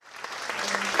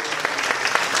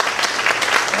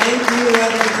Thank you,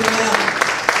 Reverend Janelle.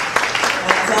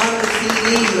 That's on the CD,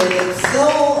 and it's so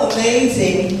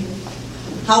amazing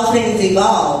how things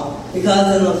evolve.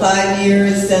 Because in the 5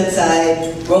 years since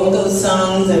I wrote those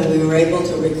songs and we were able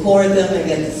to record them and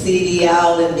get the CD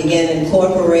out and begin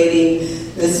incorporating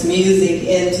this music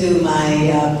into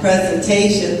my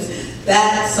presentations,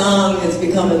 that song has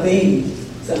become a theme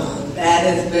song. That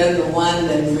has been the one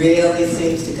that really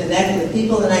seems to connect with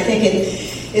people, and I think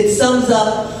it sums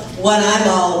up what I'm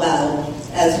all about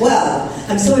as well.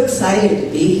 I'm so excited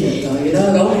to be here,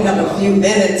 though. I only have a few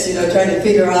minutes, trying to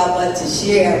figure out what to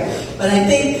share. But I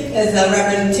think, as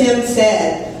Reverend Tim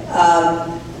said,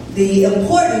 the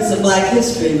importance of Black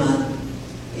History Month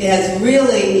has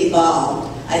really evolved.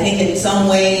 I think in some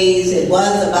ways it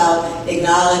was about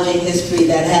acknowledging history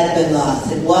that had been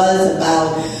lost. It was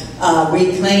about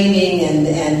reclaiming and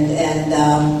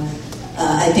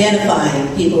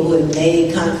identifying people who had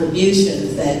made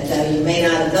contributions that you may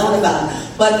not have known about.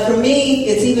 But for me,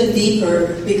 it's even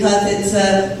deeper because it's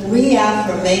a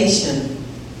reaffirmation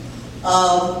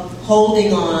of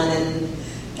holding on. And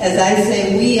as I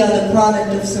say, we are the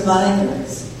product of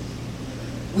survivors.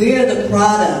 We are the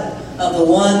product of the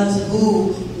ones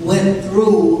who went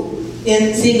through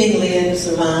seemingly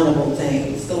insurmountable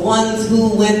things, the ones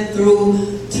who went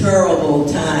through terrible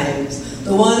times,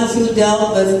 the ones who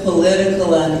dealt with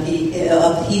political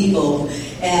upheaval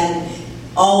and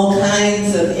all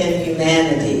kinds of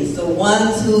inhumanities, the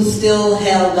ones who still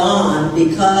held on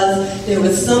because there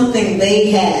was something they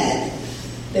had.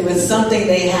 There was something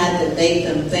they had that made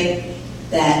them think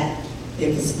that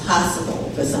it was possible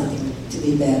for something to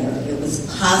be better. It was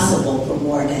possible for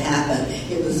more to happen.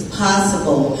 It was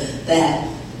possible that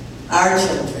our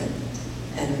children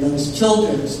and those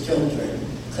children's children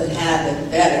could have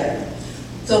it better.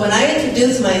 So when I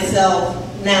introduce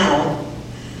myself now,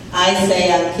 I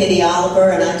say I'm Kitty Oliver,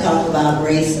 and I talk about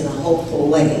race in a hopeful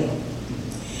way.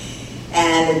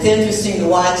 And it's interesting to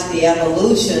watch the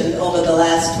evolution over the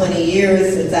last 20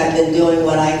 years since I've been doing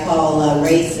what I call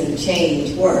race and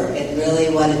change work. And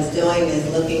really what it's doing is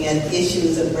looking at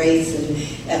issues of race and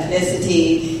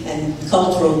ethnicity and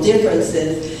cultural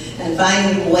differences and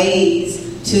finding ways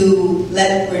to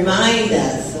remind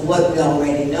us of what we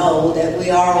already know, that we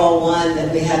are all one,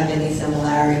 that we have many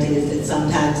similarities, that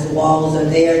sometimes the walls are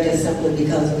there just simply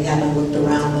because we haven't looked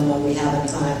around them or we haven't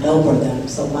climbed over them.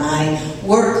 So my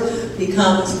work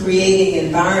becomes creating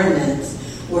environments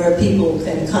where people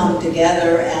can come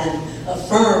together and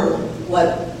affirm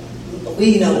what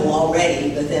we know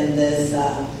already within this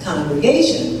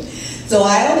congregation. So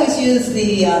I always use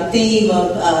the theme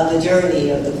of the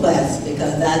journey or the quest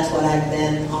because that's what I've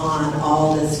been on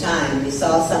all this time. You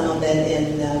saw some of it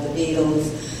in the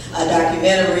Beatles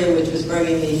documentary, which was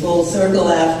bringing me full circle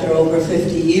after over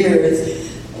 50 years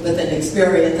with an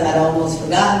experience I'd almost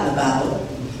forgotten about,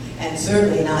 and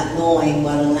certainly not knowing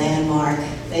what a landmark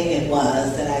thing it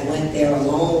was, that I went there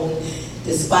alone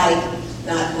despite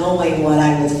not knowing what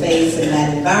I would face in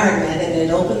that environment, and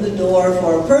it opened the door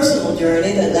for a personal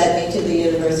journey that led me to the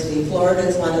University of Florida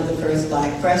as one of the first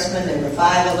Black freshmen. There were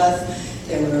 5 of us.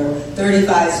 There were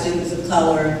 35 students of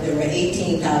color. There were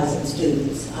 18,000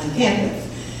 students on campus,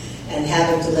 and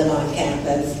having to live on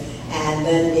campus, and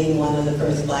then being one of the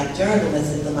first Black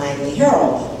journalists at the Miami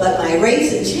Herald. But my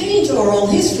race and change oral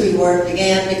history work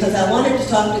began because I wanted to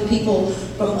talk to people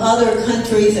from other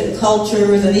countries and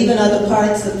cultures and even other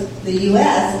parts of the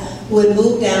U.S. who had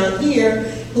moved down here,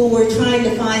 who were trying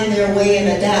to find their way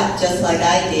and adapt just like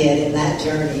I did in that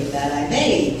journey that I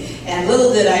made. And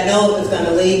little did I know it was going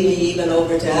to lead me even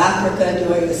over to Africa,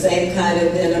 doing the same kind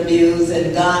of interviews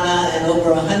in Ghana, and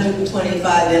over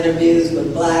 125 interviews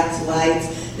with Blacks, whites,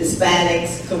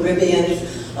 Hispanics, Caribbeans,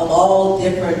 of all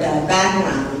different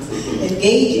backgrounds,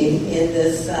 engaging in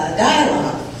this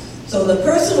dialogue. So the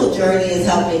personal journey has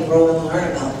helped me grow and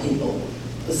learn about people.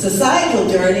 The societal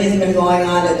journey has been going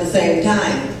on at the same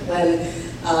time. When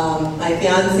my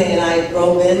fiance and I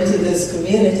drove into this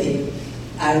community,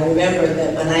 I remember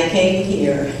that when I came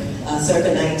here, circa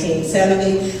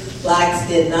 1970, Blacks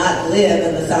did not live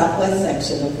in the southwest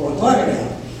section of Fort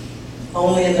Lauderdale,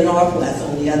 only in the northwest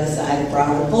on the other side of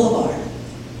Broward Boulevard.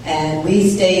 And we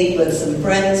stayed with some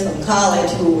friends from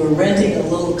college who were renting a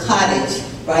little cottage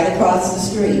right across the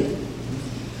street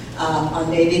on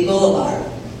Navy Boulevard.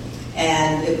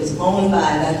 And it was owned by,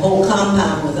 that whole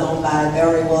compound was owned by a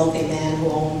very wealthy man who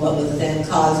owned what was then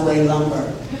Causeway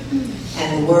Lumber.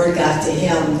 And the word got to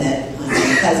him that my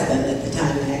husband, at the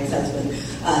time my ex-husband,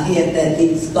 that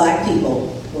these Black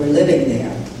people were living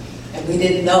there. And we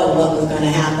didn't know what was going to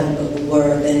happen, but we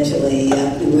were eventually,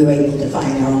 we were able to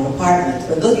find our own apartments.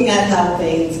 But looking at how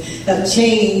things have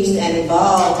changed and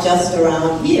evolved just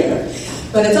around here.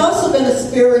 But it's also been a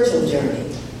spiritual journey.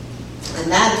 And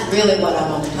that's really what I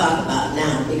want to talk about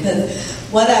now. Because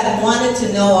what I've wanted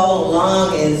to know all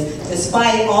along is,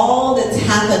 despite all that's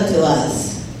happened to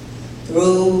us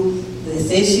through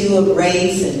this issue of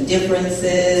race and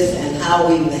differences and how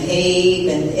we behave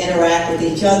and interact with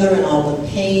each other and all the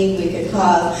pain we could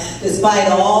cause, despite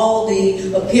all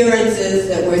the appearances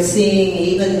that we're seeing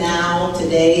even now,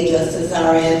 today, just as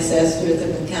our ancestors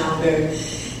have encountered,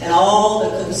 and all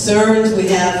the concerns we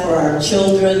have for our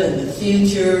children and the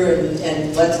future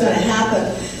and what's going to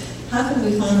happen, how can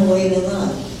we find a way to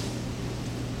love?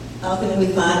 How can we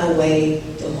find a way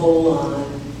to hold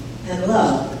on and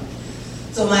love?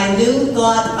 So my New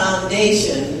Thought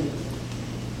Foundation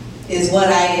is what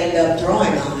I end up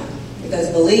drawing on. Because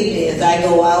believe me, as I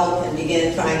go out and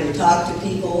begin trying to talk to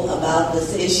people about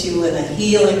this issue in a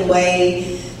healing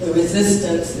way, the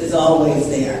resistance is always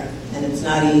there. And it's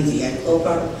not easy. I go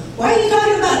from, why are you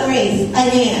talking about race?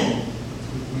 Again.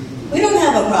 We don't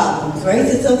have a problem with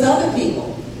race. It's those other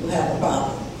people who have a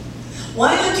problem.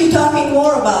 Why aren't you talking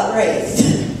more about race?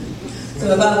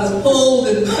 So if I was pulled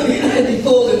and I'd be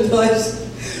pulled and pushed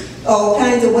all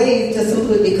kinds of ways, just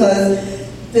simply because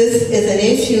this is an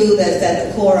issue that's at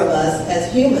the core of us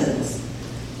as humans.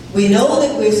 We know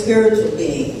that we're spiritual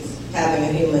beings having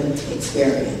a human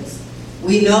experience.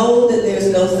 We know that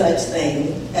there's no such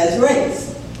thing as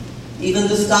race. Even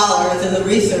the scholars and the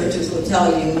researchers will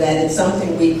tell you that it's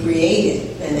something we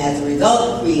created, and as a result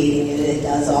of creating it, it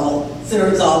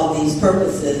serves all of these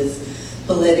purposes,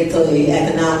 politically,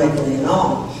 economically, and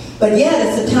all. But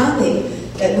yet, it's a topic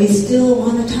that we still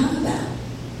want to talk about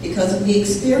because we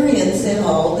experience it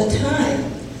all the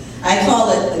time. I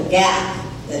call it the gap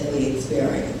that we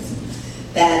experience.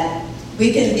 That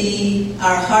we can be,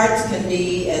 our hearts can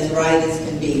be as right as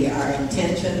can be, our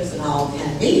intentions and all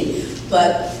can be.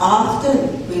 But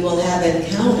often we will have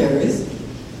encounters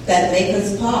that make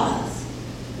us pause.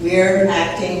 We're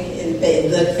acting in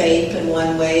good faith in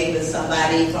one way with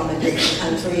somebody from a different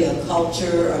country, a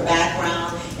culture, or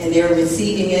background, and they're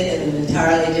receiving it in an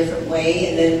entirely different way,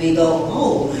 and then we go,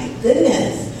 oh my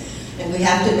goodness. And we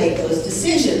have to make those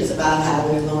decisions about how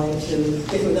we're going to,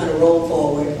 if we're going to roll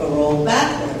forward or roll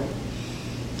backward.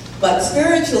 But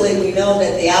spiritually, we know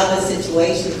that the outer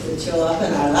situations that show up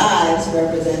in our lives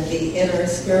represent the inner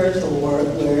spiritual work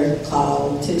we're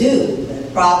called to do.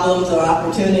 Problems or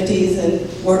opportunities and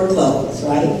workloads,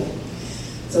 right?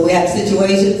 So we have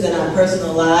situations in our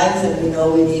personal lives, and we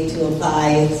know we need to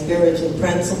apply spiritual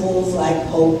principles like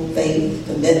hope, faith,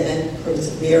 commitment,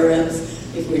 perseverance.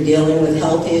 If we're dealing with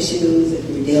health issues, if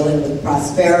we're dealing with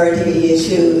prosperity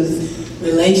issues,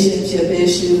 relationship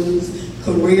issues,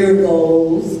 career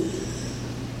goals.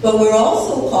 But we're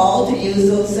also called to use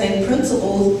those same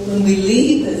principles when we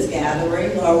leave this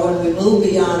gathering or when we move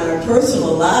beyond our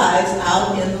personal lives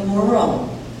out in the world.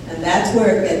 And that's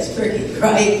where it gets tricky,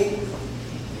 right?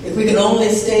 If we could only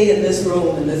stay in this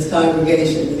room, in this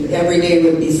congregation, every day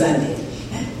would be Sunday.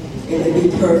 It would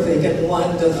be perfect and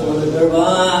wonderful and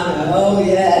nirvana, oh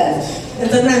yes. And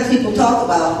sometimes people talk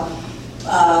about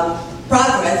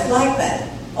progress like that.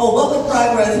 Oh, what would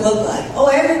progress look like? Oh,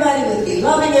 everybody would be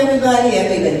loving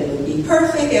everybody would be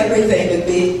perfect, everything would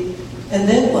be... And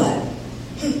then what?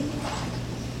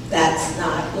 That's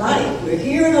not life. We're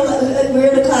here we're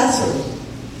in a classroom.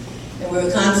 And we're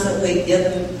constantly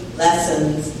given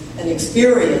lessons and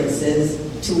experiences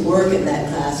to work in that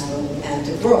classroom and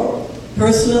to grow.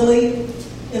 Personally,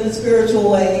 in a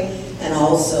spiritual way, and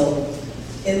also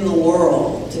in the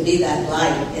world, to be that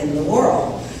light in the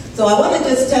world. So I want to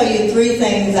just tell you 3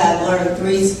 things I've learned,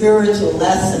 3 spiritual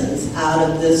lessons out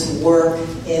of this work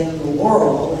in the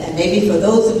world. And maybe for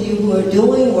those of you who are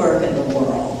doing work in the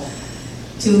world,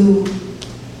 to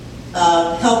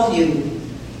help you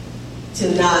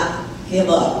to not give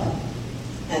up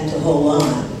and to hold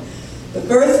on. The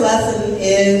first lesson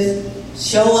is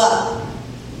show up.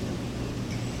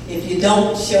 If you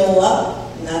don't show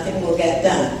up, nothing will get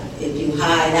done. If you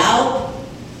hide out,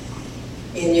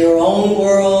 in your own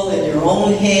world, in your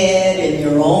own head, in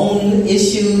your own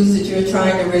issues that you're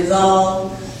trying to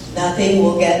resolve, nothing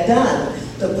will get done.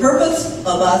 The purpose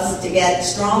of us to get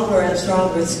stronger and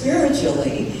stronger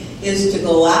spiritually is to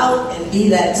go out and be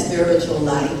that spiritual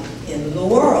light in the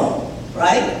world,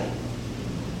 right?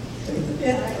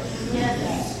 Yeah.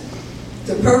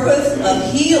 The purpose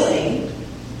of healing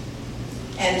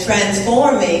and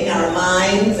transforming our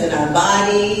minds and our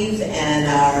bodies and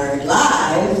our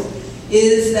lives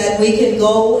is that we can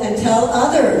go and tell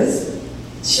others,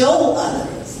 show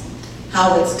others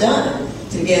how it's done,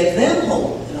 to give them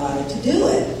hope in order to do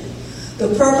it. The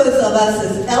purpose of us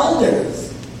as elders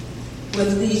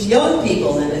with these young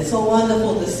people, and it's so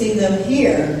wonderful to see them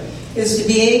here, is to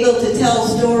be able to tell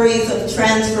stories of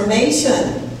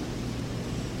transformation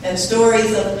and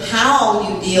stories of how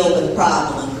you deal with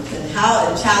problems and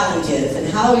challenges and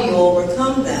how you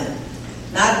overcome them.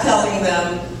 Not telling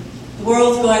them the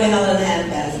world's going to hell in a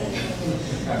handbasket.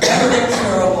 Everything's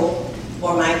horrible,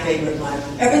 or my favorite one.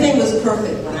 Everything was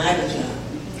perfect when I was young.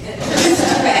 It's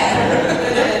too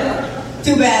bad.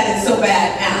 Too bad it's so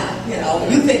bad now. You know,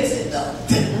 you fix it though.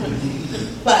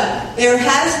 But there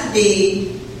has to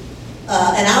be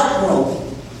an outgrowth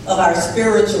of our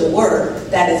spiritual work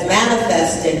that is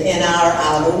manifested in our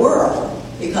outer world,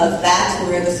 because that's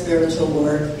where the spiritual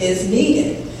work is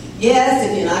needed. Yes,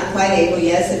 if you're not quite able,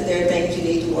 yes, if there are things you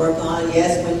need to work on,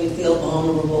 yes, when you feel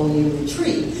vulnerable, you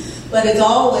retreat. But it's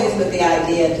always with the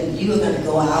idea that you're going to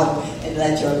go out and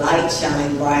let your light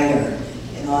shine brighter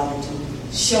in order to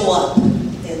show up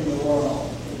in the world,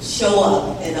 and show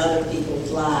up in other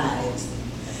people's lives.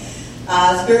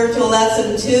 Spiritual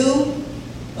lesson 2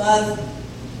 was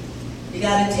you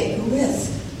got to take a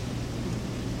risk.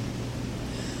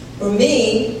 For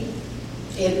me,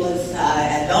 it was,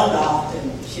 I don't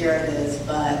often share this,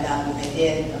 but I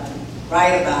did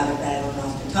write about it, but I don't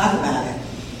often talk about it.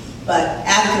 But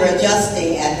after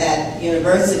adjusting at that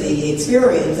university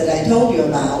experience that I told you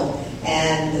about,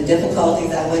 and the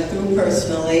difficulties I went through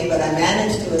personally, but I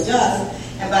managed to adjust.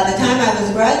 And by the time I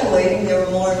was graduating, there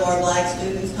were more and more black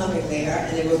students coming there,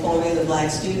 and they were forming the Black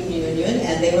Student Union,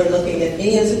 and they were looking at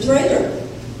me as a traitor,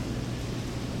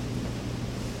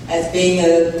 as being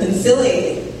a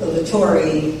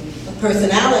conciliatory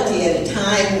personality at a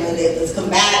time when it was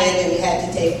combative and you had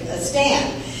to take a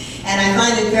stand. And I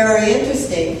find it very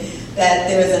interesting that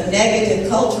there's a negative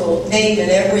cultural name in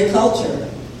every culture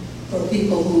for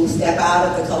people who step out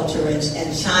of the culture and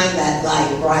shine that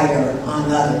light brighter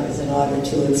on others in order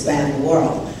to expand the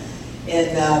world.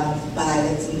 And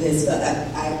it's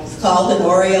called an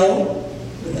Oreo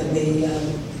within the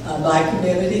black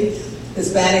community.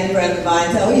 Hispanic friend of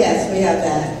mine said, oh yes, we have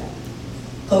that.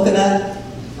 Coconut,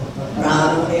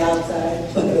 brown on the outside,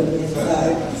 coconut on the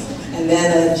inside. And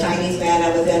then a Chinese man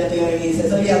I was interviewing, he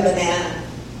says, oh yeah, banana.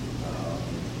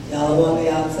 Yellow on the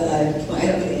outside, white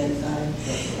on the inside.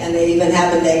 And they even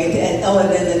have a negative,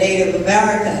 and then the Native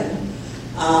American,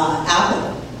 apple.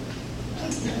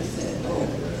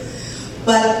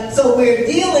 But, so we're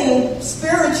dealing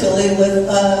spiritually with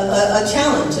a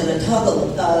challenge and a tug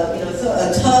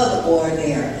war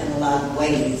there in a lot of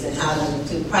ways, and how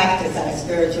to practice our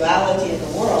spirituality in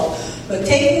the world. But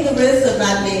taking the risk of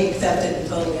not being accepted and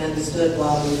totally understood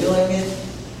while we're doing it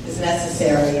is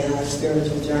necessary in our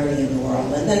spiritual journey in the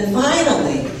world. And then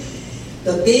finally,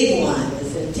 the big one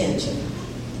is intention.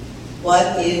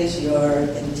 What is your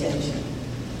intention?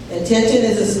 Intention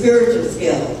is a spiritual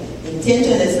skill.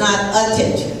 Intention is not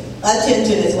attention.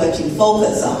 Attention is what you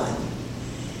focus on.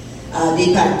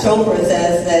 Deepak Chopra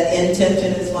says that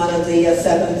intention is one of the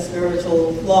 7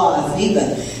 spiritual laws,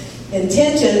 even.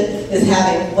 Intention is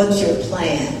having, what's your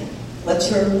plan? What's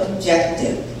your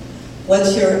objective?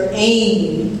 What's your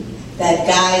aim that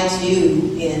guides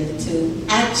you into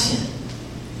action?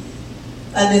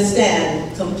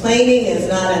 Understand, complaining is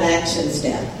not an action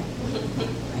step. I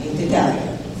hate to tell you.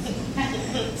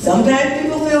 Sometimes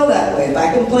people feel that way. If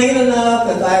I complain enough,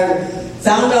 if I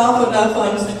sound off enough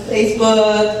on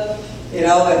Facebook,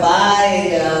 if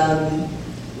I,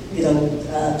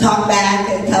 talk back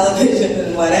at television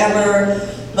and whatever,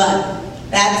 but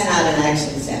that's not an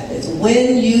action step. It's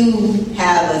when you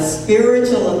have a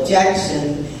spiritual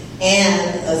objection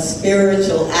and a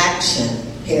spiritual action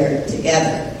paired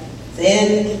together.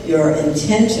 Then your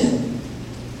intention,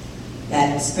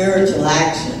 that spiritual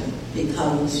action,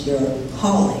 becomes your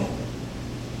calling.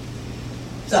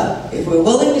 So, if we're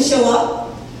willing to show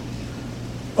up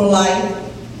for life,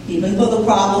 even for the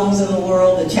problems in the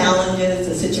world, the challenges,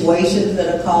 the situations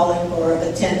that are calling for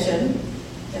attention,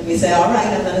 and we say, all right,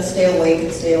 I'm going to stay awake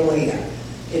and stay aware.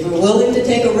 If we're willing to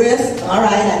take a risk, all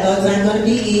right, I know it's not going to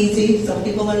be easy. Some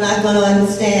people are not going to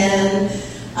understand.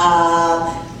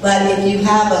 But if you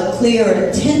have a clear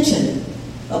intention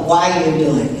of why you're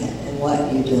doing it and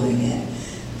what you're doing it,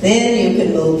 then you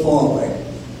can move forward.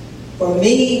 For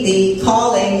me, the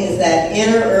calling is that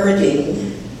inner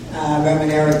urging,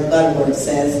 Reverend Eric Butterworth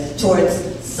says, towards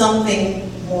something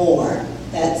more.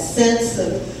 That sense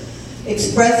of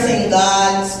expressing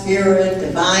God's spirit,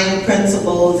 divine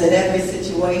principles in every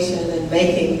situation and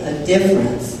making a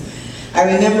difference.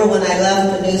 I remember when I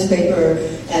left the newspaper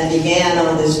and began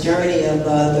on this journey of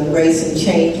the Grace and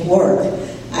Change work,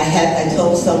 I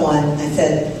told someone, I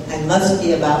said, I must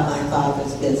be about my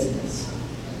Father's business.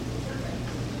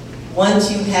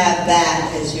 Once you have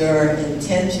that as your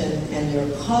intention and your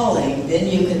calling, then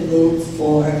you can move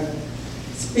forward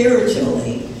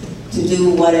spiritually to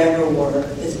do whatever work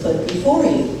is put before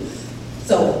you.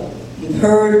 So you've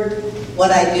heard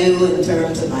what I do in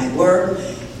terms of my work.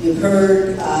 You've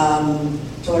heard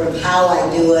sort of how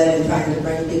I do it and trying to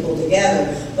bring people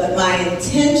together. But my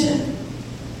intention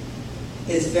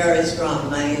is very strong.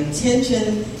 My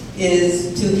intention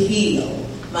is to heal.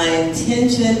 My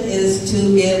intention is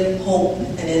to give hope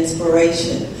and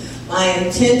inspiration. My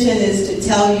intention is to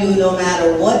tell you, no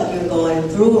matter what you're going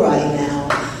through right now,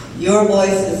 your voice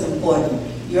is important.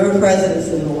 Your presence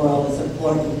in the world is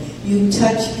important. You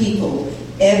touch people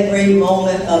every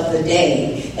moment of the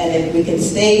day. And if we can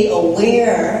stay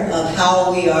aware of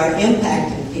how we are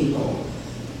impacting people,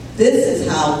 this is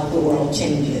how the world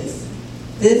changes.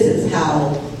 This is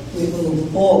how we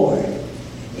move forward.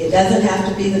 It doesn't have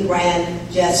to be the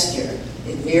grand gesture.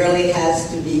 It merely has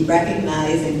to be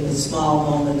recognizing the small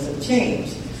moments of change.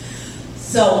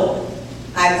 So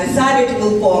I've decided to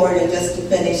move forward, and just to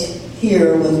finish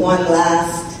here with one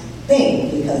last thing,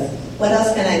 because what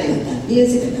else can I do? I've done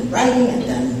music, I've done writing, I've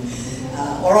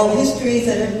done oral histories,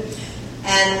 and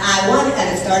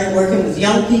I started working with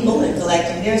young people and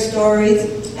collecting their stories.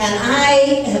 And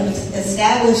I am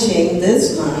establishing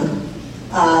this month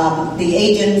the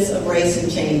Agents of Race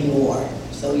and Change Award.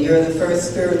 So you're the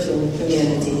first spiritual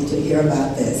community to hear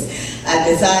about this. I've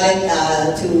decided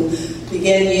to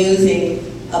begin using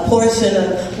a portion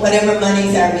of whatever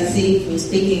monies I receive from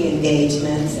speaking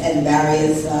engagements and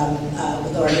various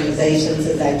with organizations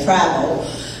as I travel.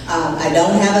 I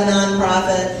don't have a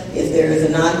nonprofit. If there is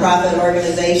a nonprofit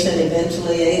organization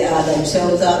eventually that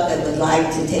shows up that would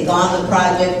like to take on the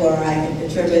project where I can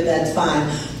contribute, that's fine.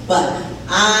 But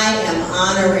I'm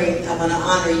going to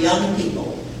honor young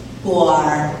people who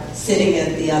are sitting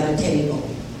at the other table,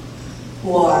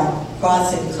 who are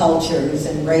crossing cultures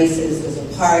and races as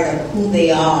a part of who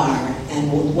they are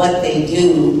and what they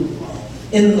do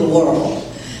in the world.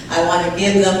 I want to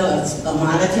give them a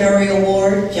monetary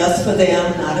award just for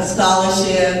them, not a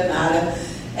scholarship,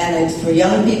 and it's for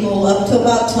young people up to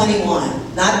about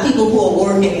 21. Not people who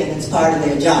are working and it's part of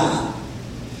their job,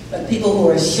 but people who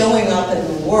are showing up in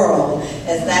the world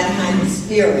as that kind of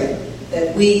spirit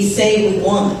that we say we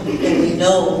want and we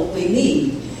know we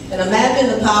need. And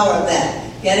imagine the power of that.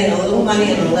 Getting a little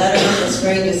money and a letter from a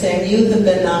stranger saying, you have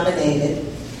been nominated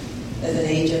as an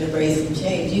agent of race and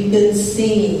change. You've been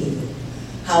seen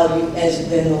as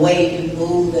the way you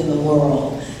move in the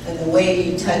world and the way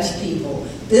you touch people.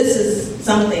 This is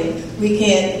something we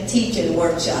can't teach in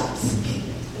workshops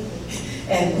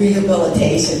and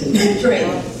rehabilitation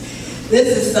training.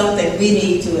 This is something we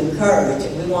need to encourage,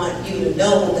 and we want you to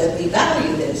know that we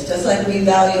value this, just like we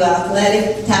value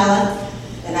athletic talent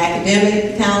and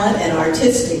academic talent and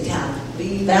artistic talent.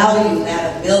 We value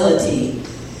that ability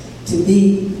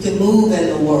to move in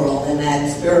the world in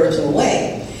that spiritual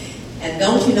way. And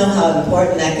don't you know how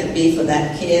important that could be for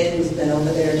that kid who's been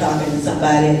over there talking to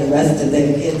somebody and the rest of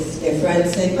their kids, their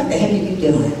friends, say, what the heck are you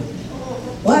doing?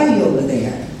 Why are you over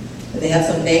there? Do they have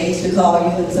some names to call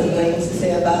you and some things to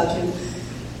say about you?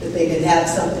 That they could have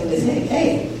something to say,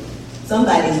 hey,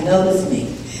 somebody's noticed me.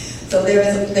 So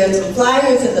there's some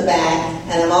flyers in the back,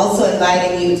 and I'm also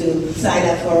inviting you to sign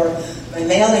up for my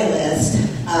mailing list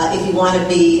if you want to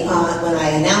be on when I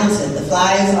announce it. The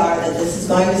flyers are that this is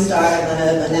going to start. I'm going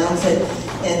to announce it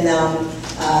in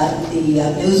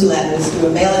the newsletters through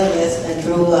a mailing list and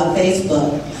through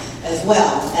Facebook as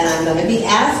well. And I'm going to be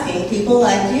asking people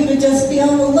like you to just be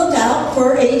on the lookout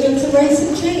for Agents of Race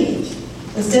and Change.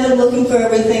 Instead of looking for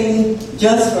everything,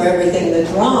 just for everything that's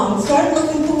wrong, start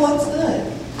looking for what's good.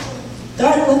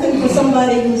 Start looking for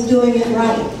somebody who's doing it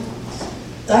right.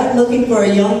 Start looking for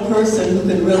a young person who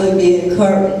could really be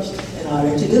encouraged in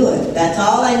order to do it. That's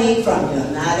all I need from you.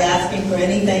 I'm not asking for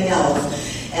anything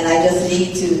else. And I just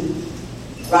need to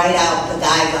write out the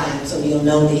guidelines so you'll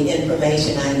know the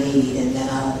information I need, and then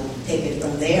I'll take it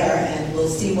from there and we'll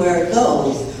see where it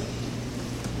goes.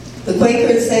 The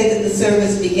Quakers say that the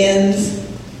service begins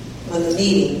when the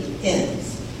meeting ends.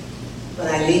 When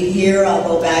I leave here, I'll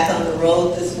go back on the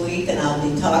road this week and I'll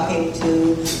be talking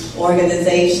to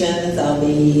organizations. I'll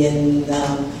be in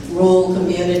rural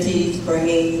communities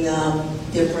bringing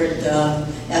different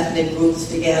ethnic groups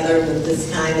together with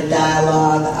this kind of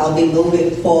dialogue. I'll be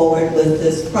moving forward with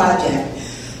this project.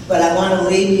 But I want to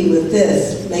leave you with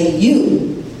this. May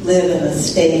you live in a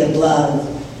state of love,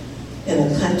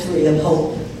 in a country of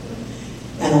hope,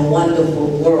 and a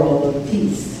wonderful world of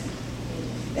peace.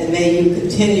 And may you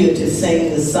continue to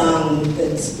sing the song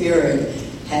that Spirit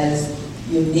has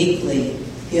uniquely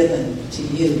given to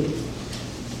you.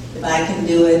 If I can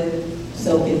do it,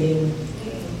 so can you.